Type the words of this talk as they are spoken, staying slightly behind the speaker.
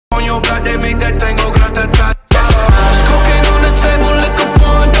your back, they make that thing go grata-ta-ta. There's cocaine on the table, liquor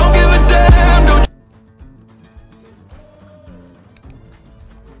porn, don't give a damn. Don't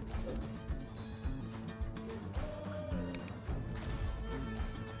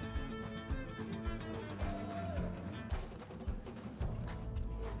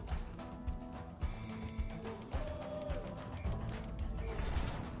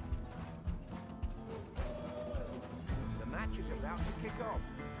The match is about to kick off,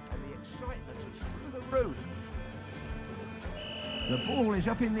 and the excitement is through the roof. The ball is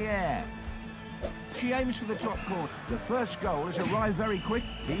up in the air. She aims for the top corner. The first goal has arrived very quick.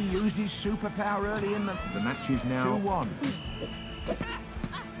 He used his superpower early in the match is now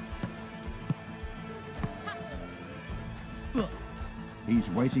 2-1. He's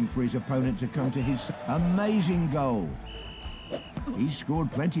waiting for his opponent to come to his amazing goal. He's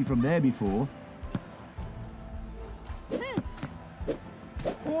scored plenty from there before.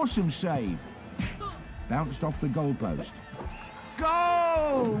 Awesome save. Bounced off the goalpost.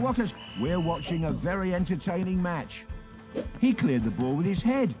 Goal! What a... We're watching a very entertaining match. He cleared the ball with his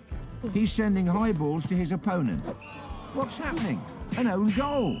head. He's sending high balls to his opponent. What's happening? An own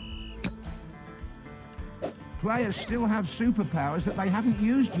goal. Players still have superpowers that they haven't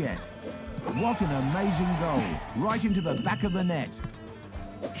used yet. What an amazing goal. Right into the back of the net.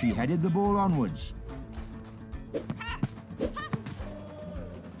 She headed the ball onwards.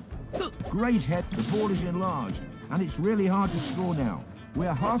 Great head. The ball is enlarged, and it's really hard to score now.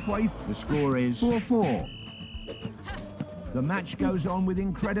 We're halfway. The score is 4-4. The match goes on with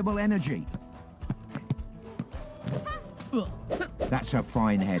incredible energy. That's a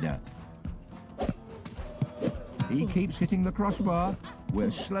fine header. He keeps hitting the crossbar.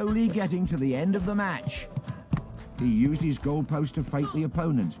 We're slowly getting to the end of the match. He used his goalpost to fake the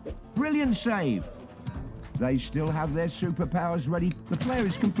opponent. Brilliant save. They still have their superpowers ready. The player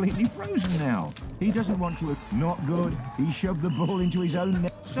is completely frozen now. He doesn't want to... Not good. He shoved the ball into his own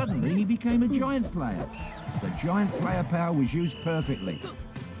net. Suddenly, he became a giant player. The giant player power was used perfectly.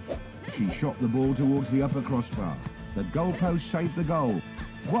 She shot the ball towards the upper crossbar. The goalpost saved the goal.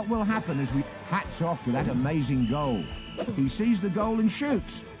 What will happen as we... Hats off to that amazing goal. He sees the goal and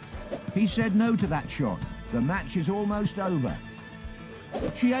shoots. He said no to that shot. The match is almost over.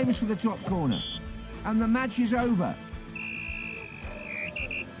 She aims for the top corner. And the match is over.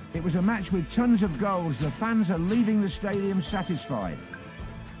 It was a match with tons of goals. The fans are leaving the stadium satisfied.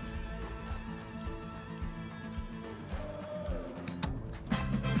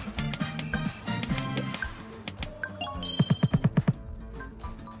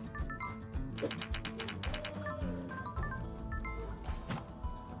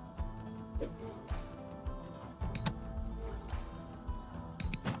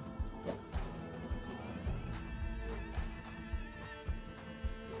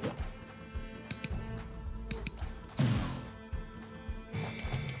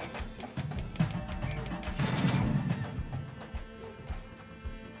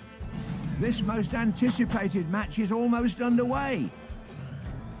 This most anticipated match is almost underway.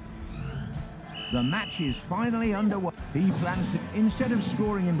 The match is finally underway. He plans to, instead of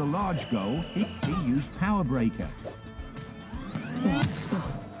scoring in the large goal, he used Power Breaker.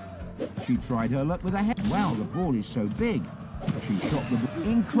 She tried her luck with a head. Wow, the ball is so big. She shot the ball.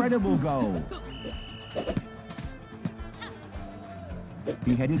 Incredible goal.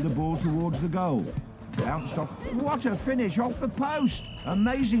 He headed the ball towards the goal. Bounced off. What a finish off the post.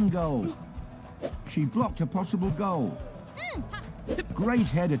 Amazing goal. She blocked a possible goal. Great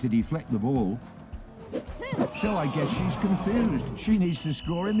header to deflect the ball. So I guess she's confused. She needs to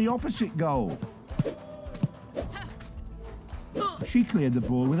score in the opposite goal. She cleared the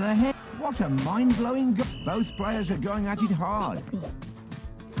ball with her head. What a mind-blowing goal. Both players are going at it hard.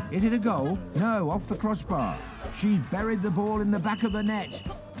 Is it a goal? No, off the crossbar. She buried the ball in the back of the net.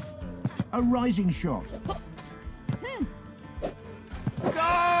 A rising shot.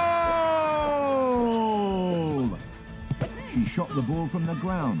 Goal! She shot the ball from the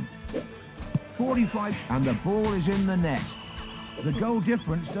ground. 45, and the ball is in the net. The goal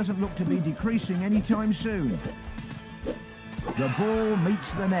difference doesn't look to be decreasing anytime soon. The ball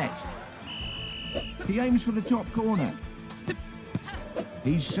meets the net. He aims for the top corner.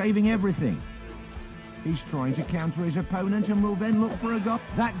 He's saving everything. He's trying to counter his opponent and will then look for a goal.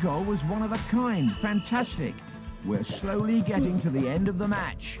 That goal was one of a kind. Fantastic. We're slowly getting to the end of the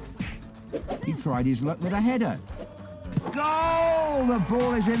match. He tried his luck with a header. Goal! The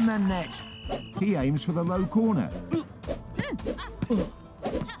ball is in the net. He aims for the low corner.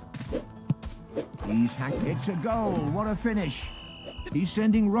 He's hacked. It's a goal. What a finish. He's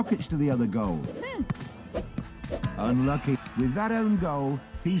sending rockets to the other goal. Unlucky. With that own goal,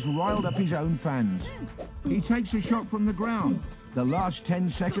 he's riled up his own fans. He takes a shot from the ground. The last 10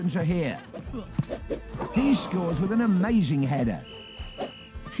 seconds are here. He scores with an amazing header.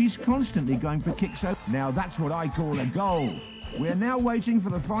 She's constantly going for kicks out. Now that's what I call a goal. We're now waiting for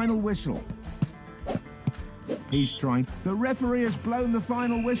the final whistle. He's trying. The referee has blown the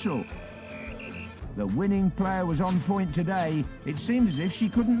final whistle. The winning player was on point today. It seemed as if she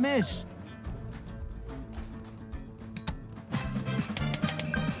couldn't miss.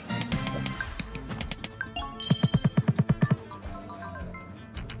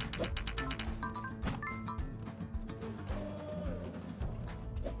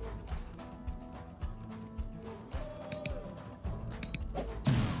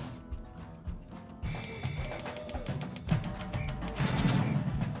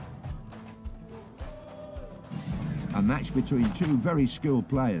 A match between two very skilled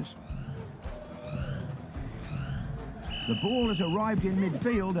players. The ball has arrived in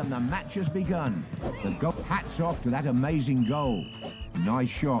midfield and the match has begun. The goal. Hats off to that amazing goal. Nice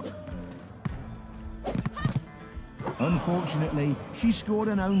shot. Unfortunately, she scored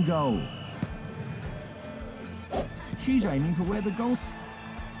an own goal. She's aiming for where the goal...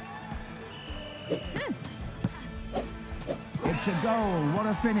 It's a goal. What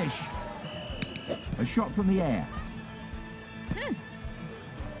a finish. A shot from the air.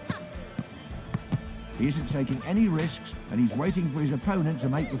 He isn't taking any risks and he's waiting for his opponent to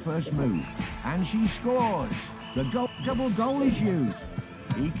make the first move. And she scores. The goal, double goal is used.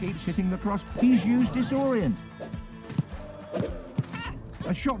 He keeps hitting the cross. He's used disorient.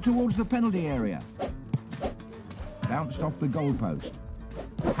 A shot towards the penalty area. Bounced off the goalpost.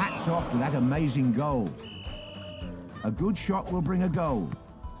 Hats off to that amazing goal. A good shot will bring a goal.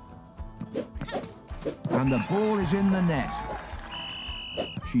 And the ball is in the net.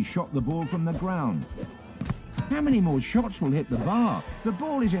 She shot the ball from the ground. How many more shots will hit the bar? The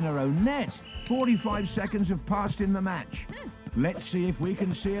ball is in her own net. 45 seconds have passed in the match. Let's see if we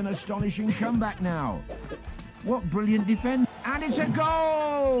can see an astonishing comeback now. What brilliant defense. And it's a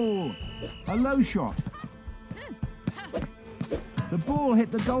goal! A low shot. The ball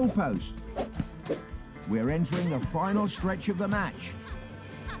hit the goalpost. We're entering the final stretch of the match.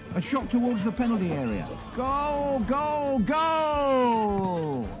 A shot towards the penalty area. Goal, goal,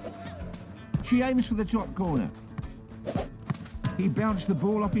 goal! She aims for the top corner. He bounced the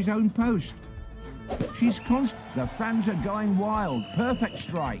ball off his own post. She's constant. The fans are going wild. Perfect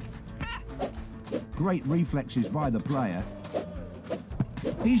strike. Great reflexes by the player.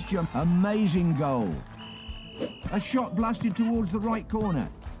 He's jumped. Amazing goal. A shot blasted towards the right corner.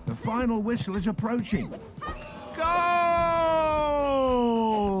 The final whistle is approaching. Goal!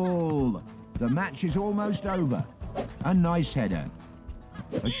 The match is almost over. A nice header.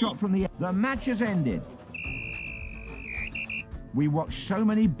 A shot from the... The match has ended. We watch so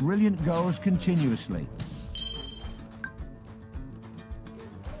many brilliant goals continuously.